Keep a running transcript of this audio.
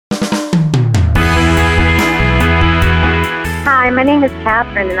my name is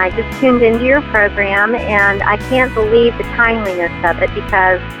Catherine, and I just tuned into your program, and I can't believe the timeliness of it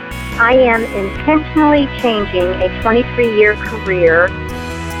because I am intentionally changing a 23-year career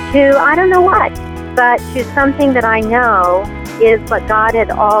to, I don't know what, but to something that I know is what God had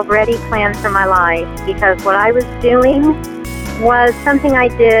already planned for my life, because what I was doing was something I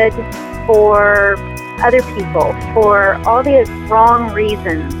did for other people, for all the wrong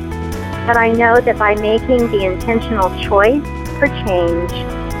reasons. But I know that by making the intentional choice for change,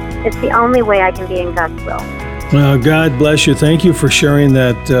 it's the only way I can be in God's will. God bless you. Thank you for sharing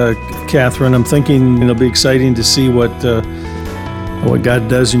that, Catherine. I'm thinking it'll be exciting to see what God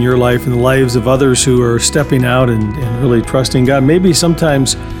does in your life and the lives of others who are stepping out and really trusting God. Maybe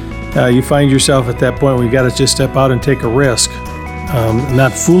sometimes you find yourself at that point where you got to just step out and take a risk.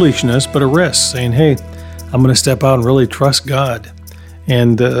 Not foolishness, but a risk, saying, hey, I'm going to step out and really trust God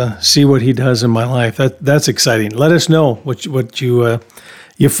and see what He does in my life. That's exciting. Let us know what you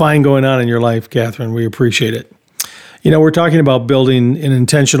find going on in your life, Catherine. We appreciate it. We're talking about building an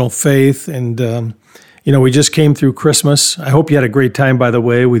intentional faith, and we just came through Christmas. I hope you had a great time, by the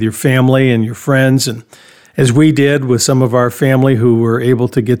way, with your family and your friends, and as we did with some of our family who were able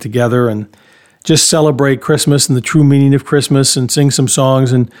to get together and just celebrate Christmas and the true meaning of Christmas and sing some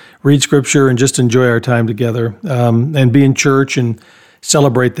songs and read Scripture and just enjoy our time together and be in church and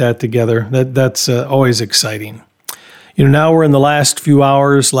celebrate that together. That's always exciting. Now we're in the last few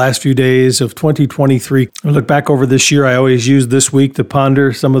hours, last few days of 2023. I look back over this year. I always use this week to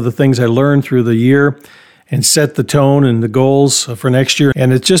ponder some of the things I learned through the year and set the tone and the goals for next year.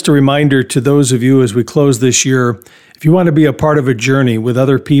 And it's just a reminder to those of you as we close this year, if you want to be a part of a journey with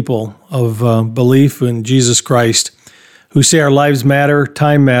other people of belief in Jesus Christ, who say our lives matter,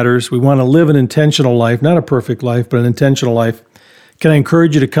 time matters, we want to live an intentional life, not a perfect life, but an intentional life. Can I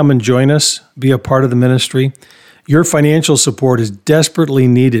encourage you to come and join us, be a part of the ministry? Your financial support is desperately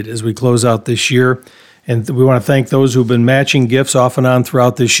needed as we close out this year. And we want to thank those who've been matching gifts off and on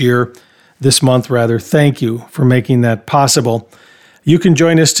throughout this month. Thank you for making that possible. You can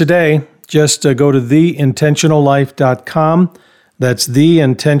join us today. Just go to theintentionallife.com. That's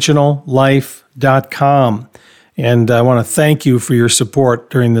theintentionallife.com. And I want to thank you for your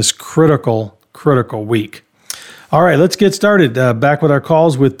support during this critical week. All right, let's get started. Back with our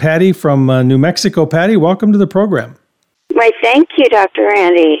calls with Patty from New Mexico. Patty, welcome to the program. Why, thank you, Dr.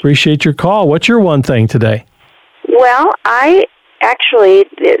 Randy. Appreciate your call. What's your one thing today? Well,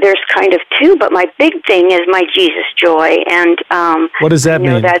 there's kind of two, but my big thing is my Jesus joy. And what does that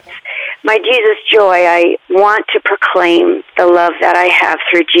mean? That's my Jesus joy. I want to proclaim the love that I have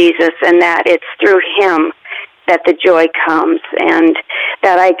through Jesus, and that it's through Him that the joy comes, and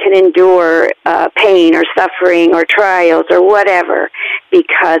that I can endure pain or suffering or trials or whatever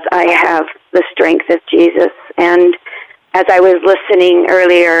because I have the strength of Jesus. And as I was listening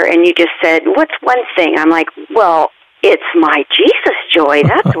earlier and you just said, what's one thing? I'm like, well, it's my Jesus joy.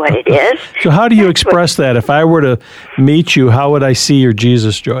 That's what it is. So how do you express that? If I were to meet you, how would I see your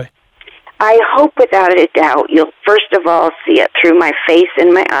Jesus joy? I hope without a doubt you'll first of all see it through my face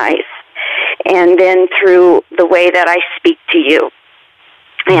and my eyes, and then through the way that I speak to you.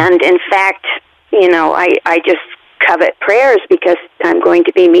 And in fact, I just covet prayers because I'm going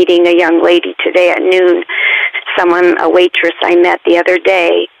to be meeting a young lady today at noon, a waitress I met the other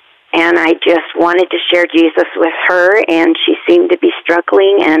day, and I just wanted to share Jesus with her, and she seemed to be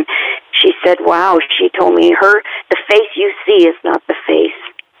struggling, and she said, wow, she told me the face you see is not the face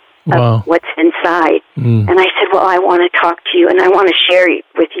of what's inside. And I said, well, I want to talk to you, and I want to share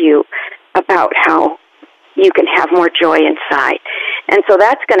with you about how you can have more joy inside. And so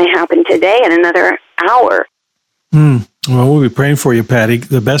that's going to happen today in another hour. Well, we'll be praying for you, Patty.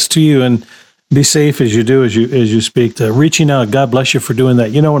 The best to you, and be safe as you do, as you speak. Reaching out, God bless you for doing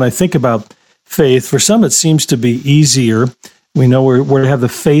that. When I think about faith, for some it seems to be easier. We know we're to have the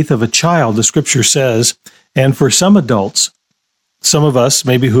faith of a child, the Scripture says. And for some adults, some of us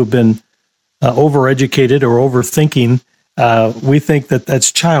maybe who've been overeducated or overthinking, we think that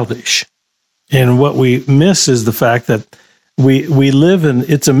that's childish. And what we miss is the fact that we live in,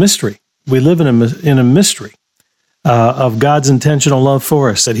 it's a mystery. We live in a mystery of God's intentional love for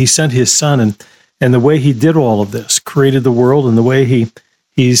us, that He sent His Son, and the way He did all of this, created the world, and the way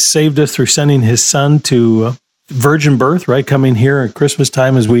He saved us through sending His Son to virgin birth, right? Coming here at Christmas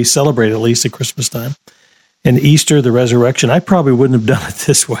time, as we celebrate at least at Christmas time. And Easter, the resurrection. I probably wouldn't have done it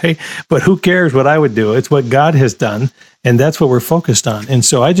this way, but who cares what I would do? It's what God has done, and that's what we're focused on. And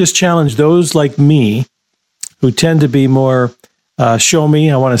so I just challenge those like me who tend to be more show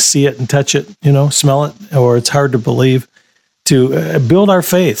me, I want to see it and touch it, smell it, or it's hard to believe, to build our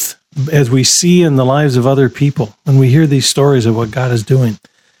faith as we see in the lives of other people, when we hear these stories of what God is doing,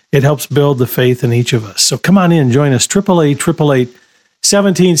 it helps build the faith in each of us. So come on in, join us,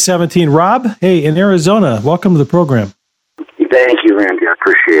 888-888-1717. Rob, hey, in Arizona, welcome to the program. Thank you, Randy. I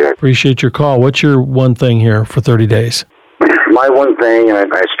appreciate it. Appreciate your call. What's your one thing here for 30 days? My one thing,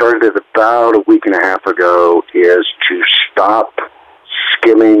 and I started it about a week and a half ago, is to stop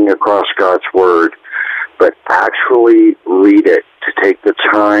skimming across God's Word, but actually read it, to take the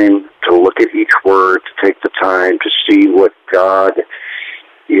time to look at each word, to take the time to see what God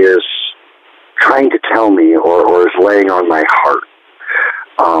is trying to tell me or is laying on my heart.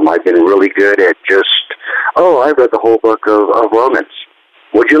 I've been really good at just, I read the whole book of Romans.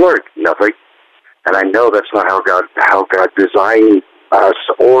 What'd you learn? Nothing. And I know that's not how God designed us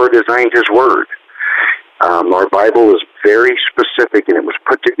or designed His Word. Our Bible is very specific, and it was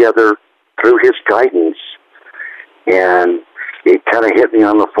put together through His guidance. And it kind of hit me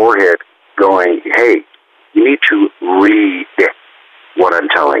on the forehead going, hey, you need to read what I'm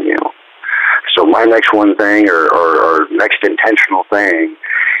telling you. So my next one thing or next intentional thing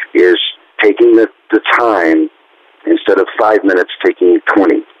is taking the time, instead of 5 minutes, taking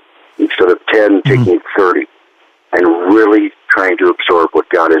 20. Instead of 10, taking 30. And really trying to absorb what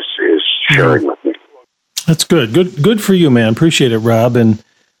God is sharing with me. That's good. Good for you, man. Appreciate it, Rob. And,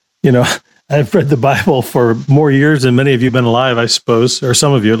 I've read the Bible for more years than many of you have been alive, I suppose, or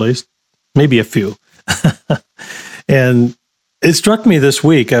some of you at least, maybe a few. And it struck me this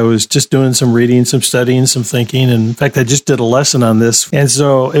week. I was just doing some reading, some studying, some thinking. And in fact, I just did a lesson on this. And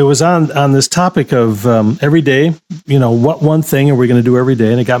so it was on this topic of every day, what one thing are we going to do every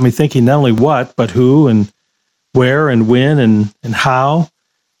day? And it got me thinking not only what, but who and where and when and how.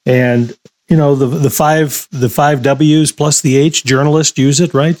 And the five W's plus the H, journalists use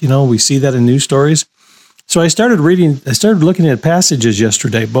it, right? We see that in news stories. So I started looking at passages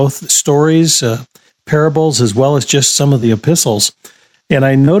yesterday, both stories, parables, as well as just some of the epistles. And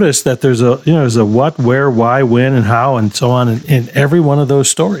I noticed that there's a what, where, why, when, and how, and so on in every one of those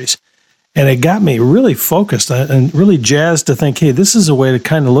stories. And it got me really focused and really jazzed to think, hey, this is a way to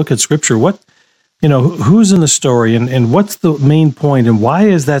kind of look at Scripture. What, who's in the story and what's the main point and why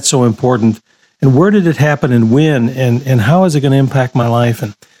is that so important and where did it happen and when and how is it going to impact my life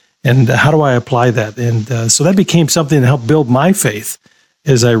and how do I apply that? And so that became something to help build my faith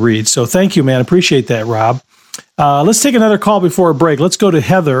as I read. So thank you, man. Appreciate that, Rob. Let's take another call before a break. Let's go to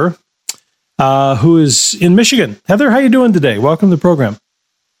Heather, who is in Michigan. Heather, how you doing today? Welcome to the program.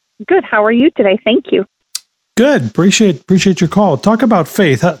 Good. How are you today? Thank you. Good. Appreciate your call. Talk about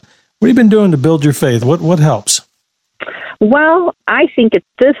faith. What have you been doing to build your faith? What helps? Well, I think at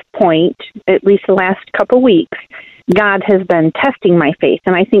this point, at least the last couple of weeks, God has been testing my faith.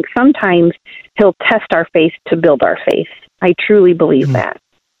 And I think sometimes He'll test our faith to build our faith. I truly believe that.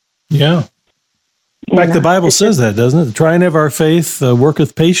 Yeah. In fact, the Bible says that, doesn't it? The trying of our faith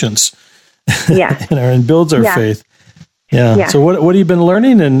worketh patience. Yeah. and builds our faith. Yeah. So what have you been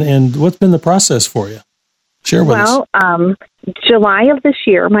learning and what's been the process for you? Share with us. Well, July of this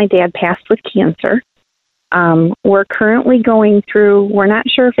year, my dad passed with cancer. We're currently going through, we're not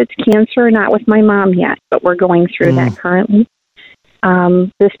sure if it's cancer or not with my mom yet, but we're going through that currently.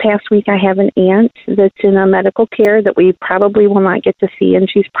 This past week, I have an aunt that's in a medical care that we probably will not get to see, and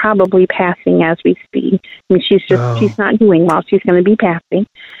she's probably passing as we speak. I mean, she's not doing well. She's going to be passing.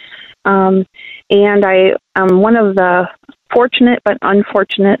 And I'm one of the fortunate but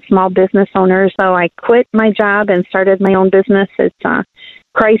unfortunate small business owners. So I quit my job and started my own business. It's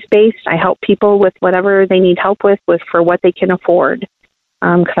Christ-based. I help people with whatever they need help with for what they can afford.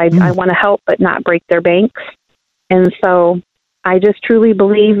 Because I want to help but not break their banks. And so I just truly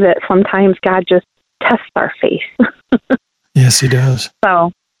believe that sometimes God just tests our faith. Yes, He does.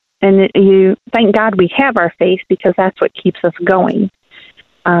 So, and you thank God we have our faith because that's what keeps us going.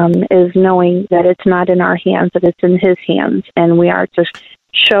 Is knowing that it's not in our hands, that it's in His hands, and we are to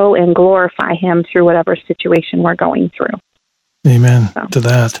show and glorify Him through whatever situation we're going through. Amen to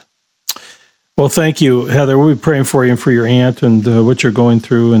that. Well, thank you, Heather. We'll be praying for you and for your aunt and what you're going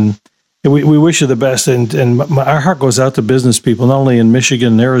through, and we wish you the best. And our heart goes out to business people, not only in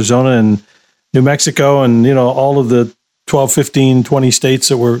Michigan, and Arizona, and New Mexico, and all of the 12, 15, 20 states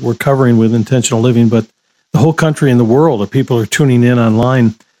that we're covering with intentional living, but the whole country and the world of people are tuning in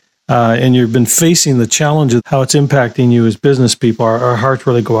online, and you've been facing the challenge of how it's impacting you as business people. Our hearts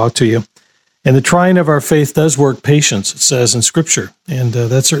really go out to you. And the trying of our faith does work patience, it says in Scripture, and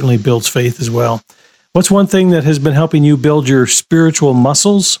that certainly builds faith as well. What's one thing that has been helping you build your spiritual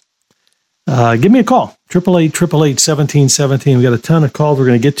muscles? Give me a call, 888-888-1717. We've got a ton of calls we're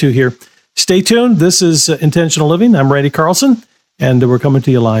going to get to here. Stay tuned. This is Intentional Living. I'm Randy Carlson. And we're coming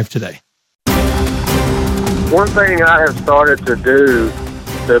to you live today. One thing I have started to do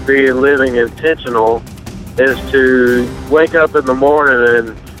to be living intentional is to wake up in the morning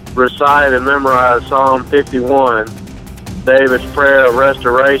and recite and memorize Psalm 51, David's prayer of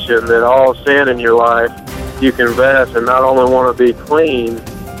restoration, that all sin in your life you confess and not only want to be clean,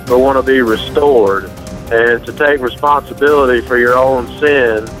 but want to be restored, and to take responsibility for your own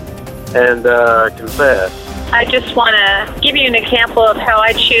sin and confess. I just want to give you an example of how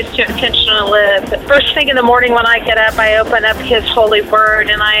I choose to intentionally live. First thing in the morning when I get up, I open up His holy word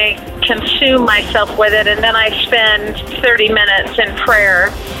and I consume myself with it, and then I spend 30 minutes in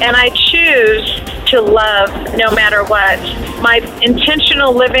prayer. And I choose to love no matter what. My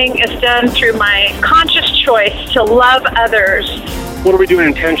intentional living is done through my conscious choice to love others. What are we doing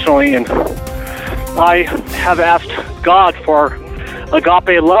intentionally? And I have asked God for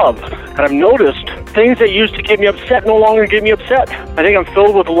agape love, and I've noticed things that used to get me upset no longer get me upset. I think I'm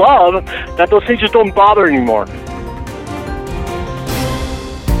filled with love that those things just don't bother anymore.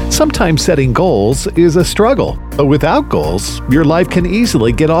 Sometimes setting goals is a struggle, but without goals, your life can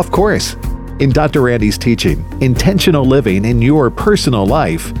easily get off course. In Dr. Randy's teaching, Intentional Living in Your Personal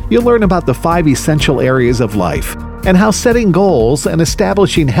Life, you'll learn about the 5 essential areas of life and how setting goals and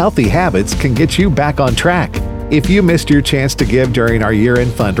establishing healthy habits can get you back on track. If you missed your chance to give during our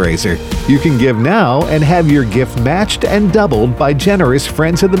year-end fundraiser, you can give now and have your gift matched and doubled by generous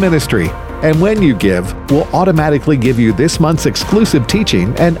friends of the ministry. And when you give, we'll automatically give you this month's exclusive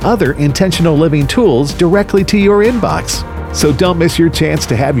teaching and other intentional living tools directly to your inbox. So don't miss your chance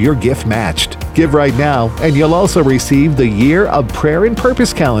to have your gift matched. Give right now, and you'll also receive the Year of Prayer and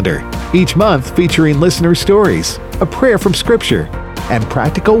Purpose calendar, each month featuring listener stories, a prayer from Scripture, and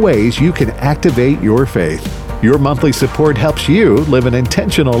practical ways you can activate your faith. Your monthly support helps you live an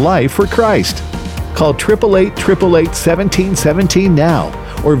intentional life for Christ. Call 888-888-1717 now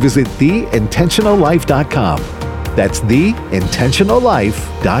or visit theintentionallife.com. That's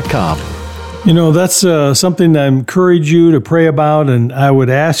theintentionallife.com. You know, that's something I encourage you to pray about, and I would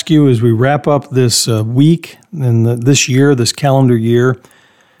ask you as we wrap up this week and this year, this calendar year,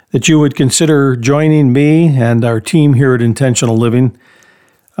 that you would consider joining me and our team here at Intentional Living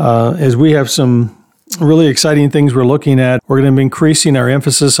as we have some really exciting things we're looking at. We're going to be increasing our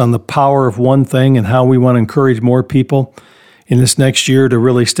emphasis on the power of one thing and how we want to encourage more people in this next year to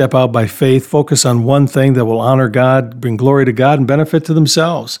really step out by faith, focus on one thing that will honor God, bring glory to God, and benefit to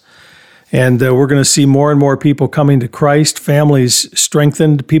themselves. And we're going to see more and more people coming to Christ, families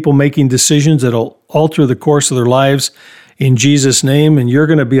strengthened, people making decisions that will alter the course of their lives in Jesus' name. And you're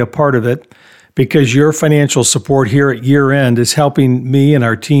going to be a part of it because your financial support here at year end is helping me and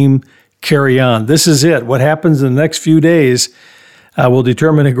our team carry on. This is it. What happens in the next few days will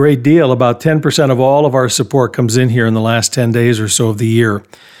determine a great deal. About 10% of all of our support comes in here in the last 10 days or so of the year.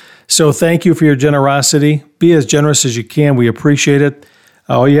 So thank you for your generosity. Be as generous as you can. We appreciate it.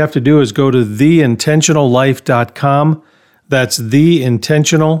 All you have to do is go to theintentionallife.com. That's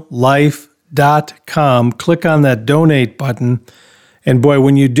theintentionallife.com. Click on that donate button. And boy,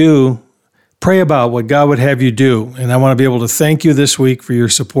 when you do, pray about what God would have you do. And I want to be able to thank you this week for your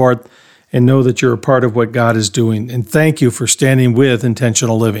support and know that you're a part of what God is doing. And thank you for standing with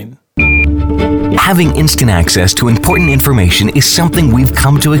Intentional Living. Having instant access to important information is something we've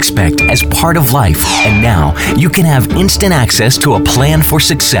come to expect as part of life. And now you can have instant access to a plan for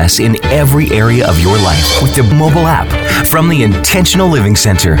success in every area of your life with the mobile app from the Intentional Living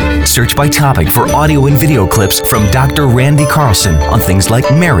Center. Search by topic for audio and video clips from Dr. Randy Carlson on things like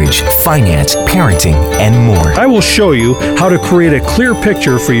marriage, finance, parenting, and more. I will show you how to create a clear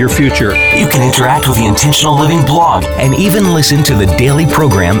picture for your future. You can interact with the Intentional Living blog and even listen to the daily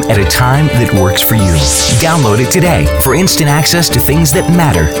program at a time that works for you. Download it today for instant access to things that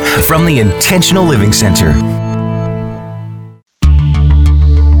matter from the Intentional Living Center.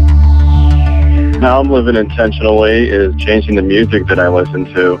 How I'm living intentionally is changing the music that I listen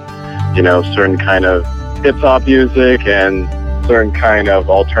to. You know, certain kind of hip-hop music and certain kind of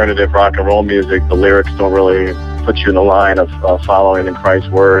alternative rock and roll music. The lyrics don't really put you in the line of following in Christ's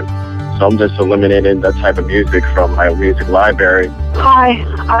word. So I'm just eliminating that type of music from my music library. Hi,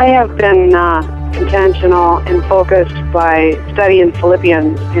 I have been intentional and focused by studying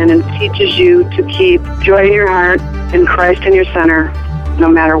Philippians, and it teaches you to keep joy in your heart and Christ in your center no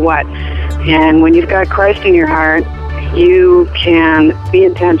matter what. And when you've got Christ in your heart, you can be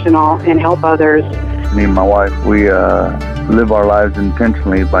intentional and help others. Me and my wife, we live our lives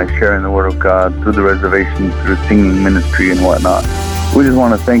intentionally by sharing the Word of God through the reservation, through singing ministry and whatnot. We just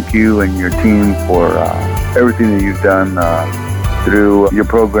want to thank you and your team for everything that you've done through your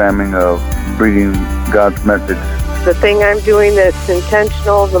programming of bringing God's message The thing I'm doing that's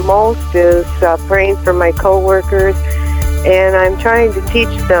intentional the most is praying for my coworkers, and I'm trying to teach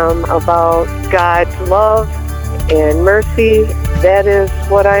them about God's love and mercy. That is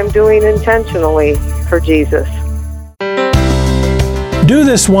what I'm doing intentionally for Jesus. Do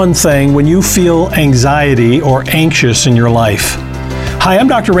this one thing when you feel anxiety or anxious in your life. Hi, I'm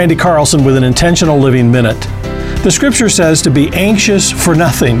Dr. Randy Carlson with an Intentional Living Minute. The scripture says to be anxious for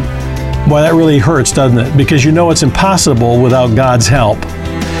nothing. Boy, that really hurts, doesn't it? Because you know it's impossible without God's help.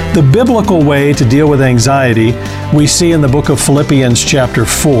 The biblical way to deal with anxiety we see in the book of Philippians chapter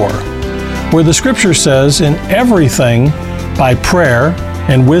 4, where the scripture says, in everything by prayer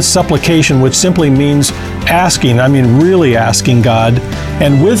and with supplication, which simply means asking, really asking God,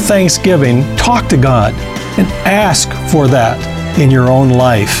 and with thanksgiving, talk to God and ask for that in your own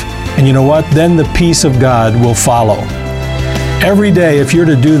life. And you know what? Then the peace of God will follow. Every day, if you're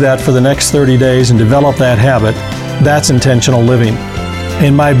to do that for the next 30 days and develop that habit, that's intentional living.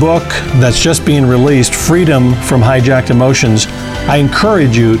 In my book that's just being released, Freedom from Hijacked Emotions, I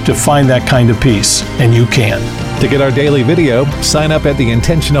encourage you to find that kind of peace, and you can. To get our daily video, sign up at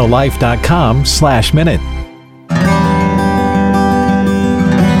theintentionallife.com/minute.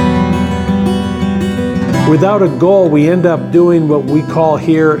 Without a goal, we end up doing what we call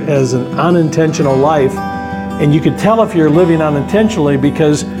here as an unintentional life. And you can tell if you're living unintentionally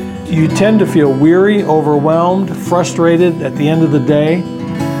because you tend to feel weary, overwhelmed, frustrated at the end of the day.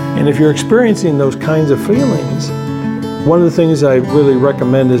 And if you're experiencing those kinds of feelings, one of the things I really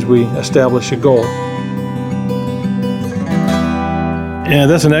recommend is we establish a goal. And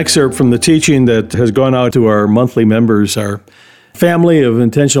that's an excerpt from the teaching that has gone out to our monthly members, our family of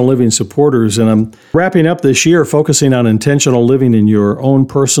intentional living supporters. And I'm wrapping up this year focusing on intentional living in your own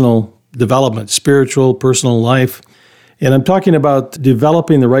personal development, spiritual, personal life. And I'm talking about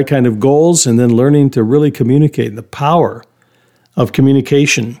developing the right kind of goals and then learning to really communicate, the power of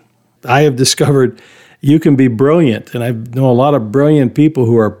communication. I have discovered you can be brilliant, and I know a lot of brilliant people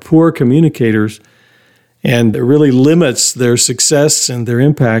who are poor communicators, and it really limits their success and their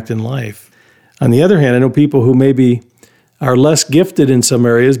impact in life. On the other hand, I know people who maybe are less gifted in some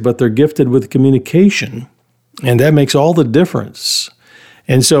areas, but they're gifted with communication, and that makes all the difference.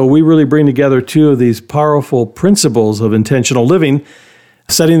 And so we really bring together two of these powerful principles of intentional living,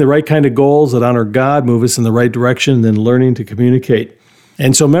 setting the right kind of goals that honor God, move us in the right direction, and then learning to communicate.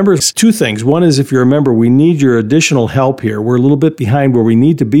 And so members, two things. One is, if you're a member, we need your additional help here. We're a little bit behind where we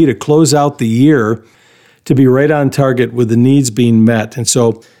need to be to close out the year to be right on target with the needs being met. And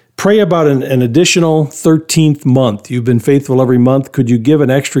so pray about an additional 13th month. You've been faithful every month. Could you give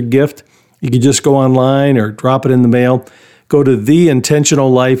an extra gift? You could just go online or drop it in the mail. Go to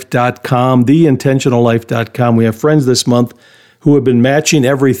theintentionallife.com, theintentionallife.com. We have friends this month who have been matching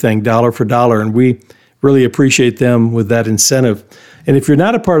everything dollar for dollar, and we really appreciate them with that incentive. And if you're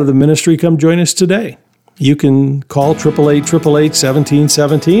not a part of the ministry, come join us today. You can call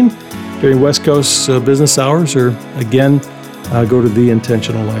 888-888-1717 during West Coast business hours, or again, go to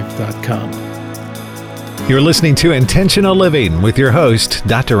theintentionallife.com. You're listening to Intentional Living with your host,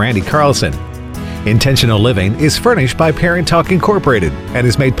 Dr. Randy Carlson. Intentional Living is furnished by Parent Talk Incorporated and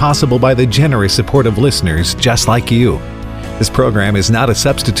is made possible by the generous support of listeners just like you. This program is not a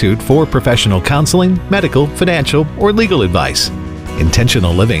substitute for professional counseling, medical, financial, or legal advice.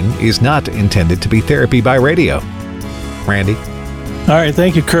 Intentional Living is not intended to be therapy by radio. Randy? All right,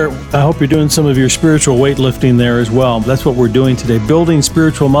 thank you, Kurt. I hope you're doing some of your spiritual weightlifting there as well. That's what we're doing today, building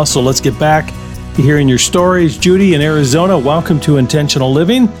spiritual muscle. Let's get back to hearing your stories. Judy in Arizona, welcome to Intentional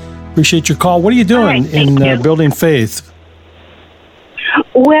Living. Appreciate your call. What are you doing in building faith?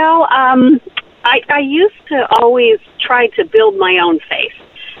 Well, I used to always try to build my own faith.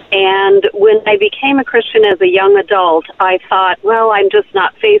 And when I became a Christian as a young adult, I thought, well, I'm just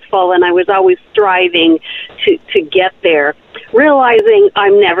not faithful, and I was always striving to get there, realizing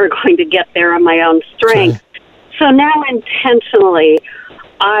I'm never going to get there on my own strength. So now intentionally,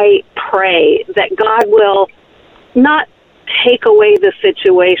 I pray that God will not take away the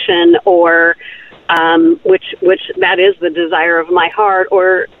situation, or which that is the desire of my heart,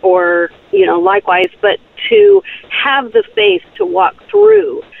 or likewise, but to have the faith to walk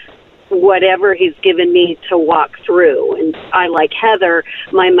through whatever he's given me to walk through. And I, like Heather,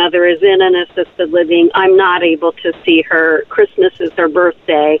 my mother is in an assisted living. I'm not able to see her. Christmas is her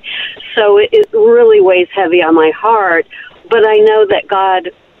birthday. So it really weighs heavy on my heart. But I know that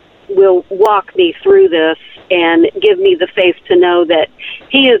God will walk me through this and give me the faith to know that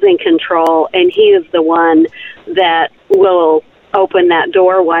he is in control, and he is the one that will open that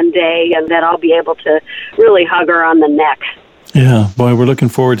door one day, and that I'll be able to really hug her on the neck. Yeah, boy, we're looking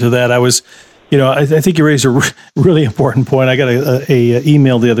forward to that. I was I think you raised a really important point. I got a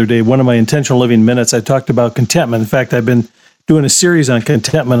email the other day, one of my intentional living minutes. I talked about contentment. In fact, I've been doing a series on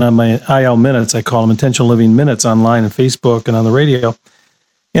contentment on my IL minutes. I call them intentional living minutes online on Facebook and on the radio.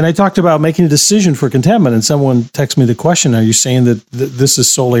 And I talked about making a decision for contentment. And someone texted me the question, are you saying that this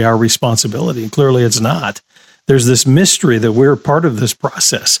is solely our responsibility? And clearly it's not. There's this mystery that we're part of this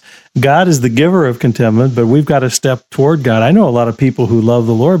process. God is the giver of contentment, but we've got to step toward God. I know a lot of people who love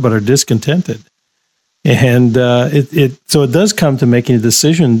the Lord but are discontented. And so it does come to making a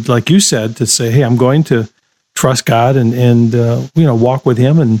decision, like you said, to say, hey, I'm going to trust God and walk with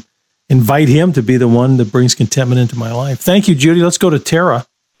Him and invite Him to be the one that brings contentment into my life. Thank you, Judy. Let's go to Tara.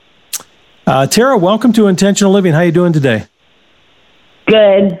 Tara, welcome to Intentional Living. How are you doing today?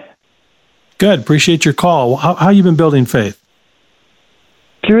 Good. Good. Appreciate your call. How you been building faith?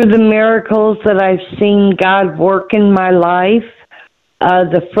 Through the miracles that I've seen God work in my life.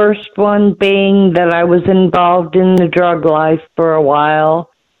 The first one being that I was involved in the drug life for a while.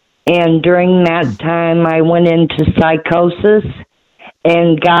 And during that time, I went into psychosis.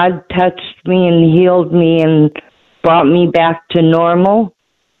 And God touched me and healed me and brought me back to normal.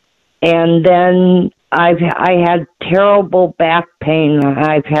 And then I had terrible back pain.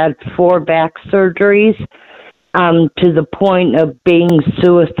 I've had 4 back surgeries to the point of being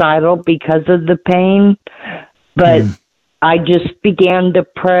suicidal because of the pain. But I just began to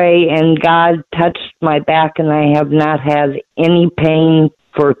pray, and God touched my back, and I have not had any pain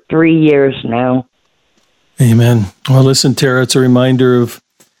for 3 years now. Amen. Well, listen, Tara, it's a reminder of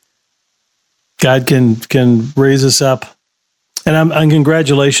God can raise us up. And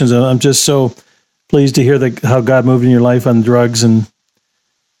congratulations. I'm just so pleased to hear how God moved in your life on drugs. And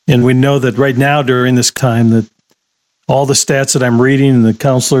we know that right now during this time that all the stats that I'm reading and the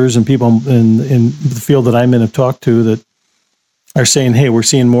counselors and people in the field that I'm in have talked to that are saying, hey, we're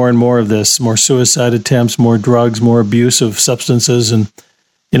seeing more and more of this, more suicide attempts, more drugs, more abuse of substances. And,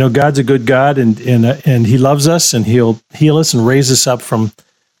 God's a good God and He loves us and He'll heal us and raise us up from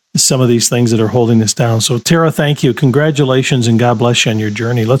some of these things that are holding us down. So, Tara, thank you. Congratulations, and God bless you on your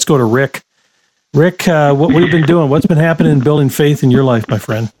journey. Let's go to Rick. Rick, what have you been doing? What's been happening in building faith in your life, my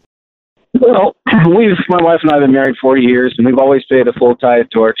friend? Well, my wife and I have been married 40 years, and we've always paid a full tithe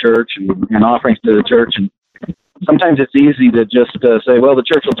to our church and offerings to the church. And sometimes it's easy to just say, well, the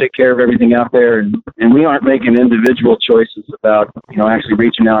church will take care of everything out there, and we aren't making individual choices about, actually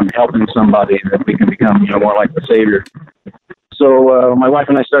reaching out and helping somebody that we can become, more like the Savior. So my wife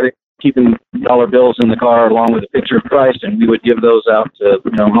and I started keeping dollar bills in the car along with a picture of Christ, and we would give those out to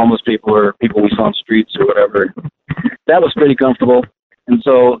homeless people or people we saw on streets or whatever. That was pretty comfortable. And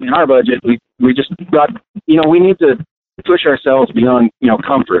so in our budget, we just got, we need to push ourselves beyond,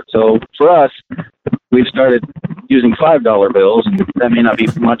 comfort. So for us, we've started using $5 bills, and that may not be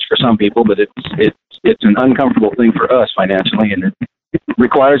much for some people, but it's an uncomfortable thing for us financially, and it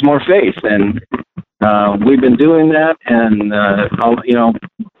requires more faith. And we've been doing that, and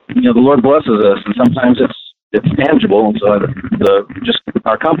the Lord blesses us, and sometimes it's tangible. So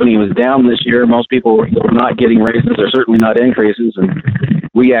our company was down this year. Most people were not getting raises, or certainly not increases, and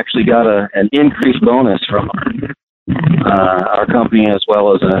we actually got an increased bonus from our company, as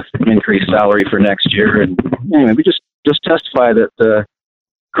well as an increased salary for next year. And anyway, we just testify that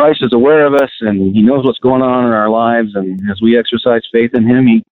Christ is aware of us, and He knows what's going on in our lives, and as we exercise faith in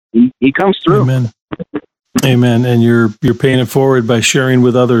Him, He comes through. Amen. Amen. And you're paying it forward by sharing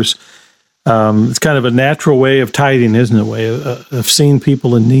with others. It's kind of a natural way of tithing, isn't it? Way of seeing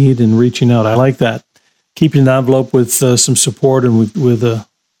people in need and reaching out. I like that. Keeping an envelope with some support and with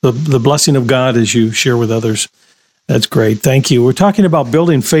the blessing of God as you share with others. That's great. Thank you. We're talking about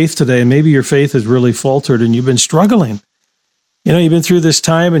building faith today, and maybe your faith has really faltered and you've been struggling. You've been through this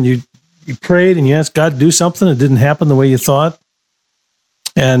time and you prayed and you asked God to do something. It didn't happen the way you thought.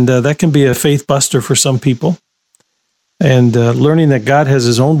 And that can be a faith buster for some people. And learning that God has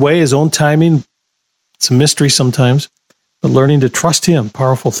His own way, His own timing. It's a mystery sometimes, but learning to trust Him,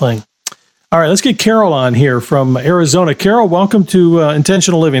 powerful thing. All right, let's get Carol on here from Arizona. Carol, welcome to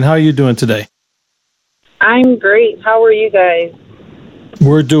Intentional Living. How are you doing today? I'm great. How are you guys?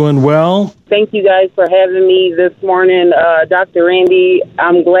 We're doing well. Thank you guys for having me this morning. Dr. Randy,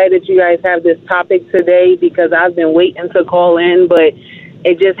 I'm glad that you guys have this topic today because I've been waiting to call in, but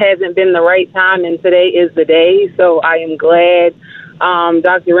it just hasn't been the right time, and today is the day, so I am glad.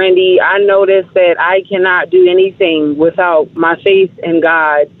 Dr. Randy, I noticed that I cannot do anything without my faith in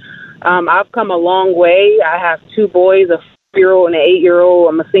God. I've come a long way. I have 2 boys, a 4-year-old and an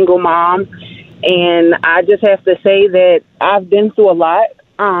 8-year-old. I'm a single mom, and I just have to say that I've been through a lot.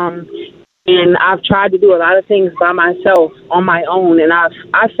 And I've tried to do a lot of things by myself on my own, and I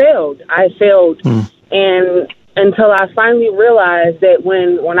failed. I failed. And until I finally realized that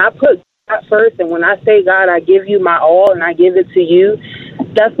when I put God first and when I say, God, I give you my all and I give it to you,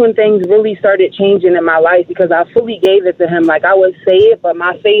 that's when things really started changing in my life, because I fully gave it to him. Like, I would say it, but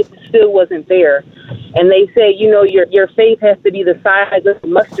my faith still wasn't there. And they say, you know, your faith has to be the size of a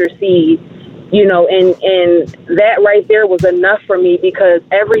mustard seed, you know, and that right there was enough for me, because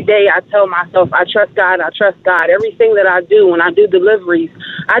every day I tell myself, I trust God, I trust God. Everything that I do, when I do deliveries,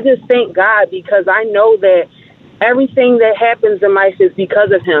 I just thank God, because I know that everything that happens in life is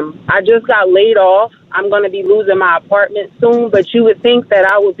because of him. I just got laid off. I'm going to be losing my apartment soon, but you would think that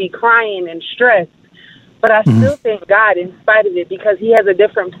I would be crying and stressed. But I still thank God in spite of it, because he has a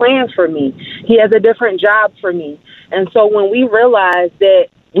different plan for me. He has a different job for me. And so when we realize that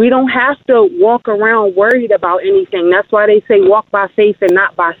we don't have to walk around worried about anything, that's why they say walk by faith and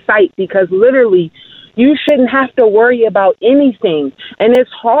not by sight, because literally you shouldn't have to worry about anything. And it's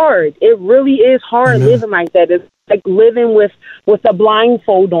hard. It really is hard living like that. It's like living with a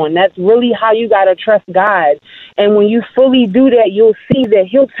blindfold on. That's really how you got to trust God. And when you fully do that, you'll see that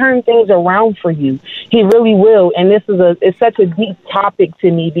he'll turn things around for you. He really will. And it's such a deep topic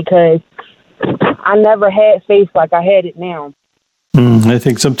to me, because I never had faith like I had it now. I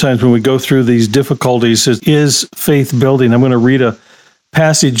think sometimes when we go through these difficulties, it is faith building. I'm going to read a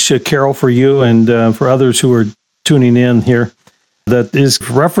passage, Carol, for you and for others who are tuning in here, that is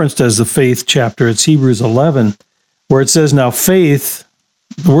referenced as the faith chapter. It's Hebrews 11, where it says, now faith,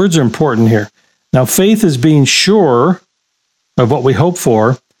 the words are important here. Now faith is being sure of what we hope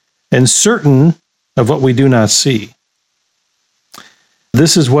for and certain of what we do not see.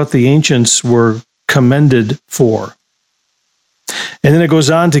 This is what the ancients were commended for. And then it goes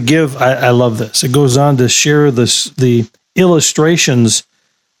on to give, I love this, it goes on to share the illustrations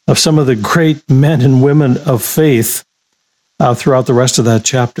of some of the great men and women of faith throughout the rest of that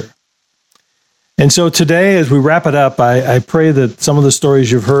chapter. And so today, as we wrap it up, I pray that some of the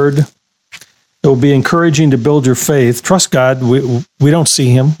stories you've heard, it will be encouraging to build your faith. Trust God. We don't see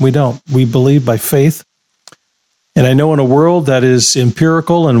him. We don't. We believe by faith. And I know in a world that is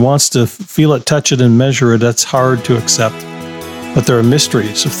empirical and wants to feel it, touch it, and measure it, that's hard to accept. But there are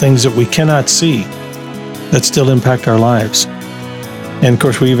mysteries of things that we cannot see that still impact our lives. And of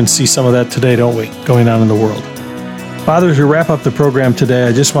course, we even see some of that today, don't we, going on in the world. Father, as we wrap up the program today,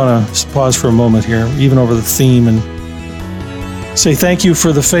 I just want to pause for a moment here, even over the theme, and say thank you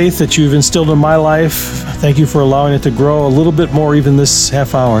for the faith that you've instilled in my life. Thank you for allowing it to grow a little bit more even this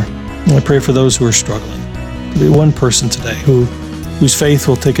half hour. And I pray for those who are struggling. There'll be one person today whose faith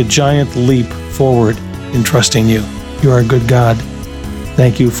will take a giant leap forward in trusting you. You are a good God.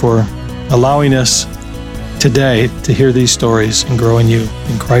 Thank you for allowing us today to hear these stories and grow in you.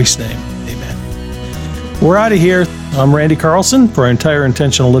 In Christ's name, amen. We're out of here. I'm Randy Carlson for our entire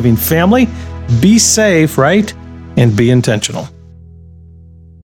Intentional Living family. Be safe, right? And be intentional.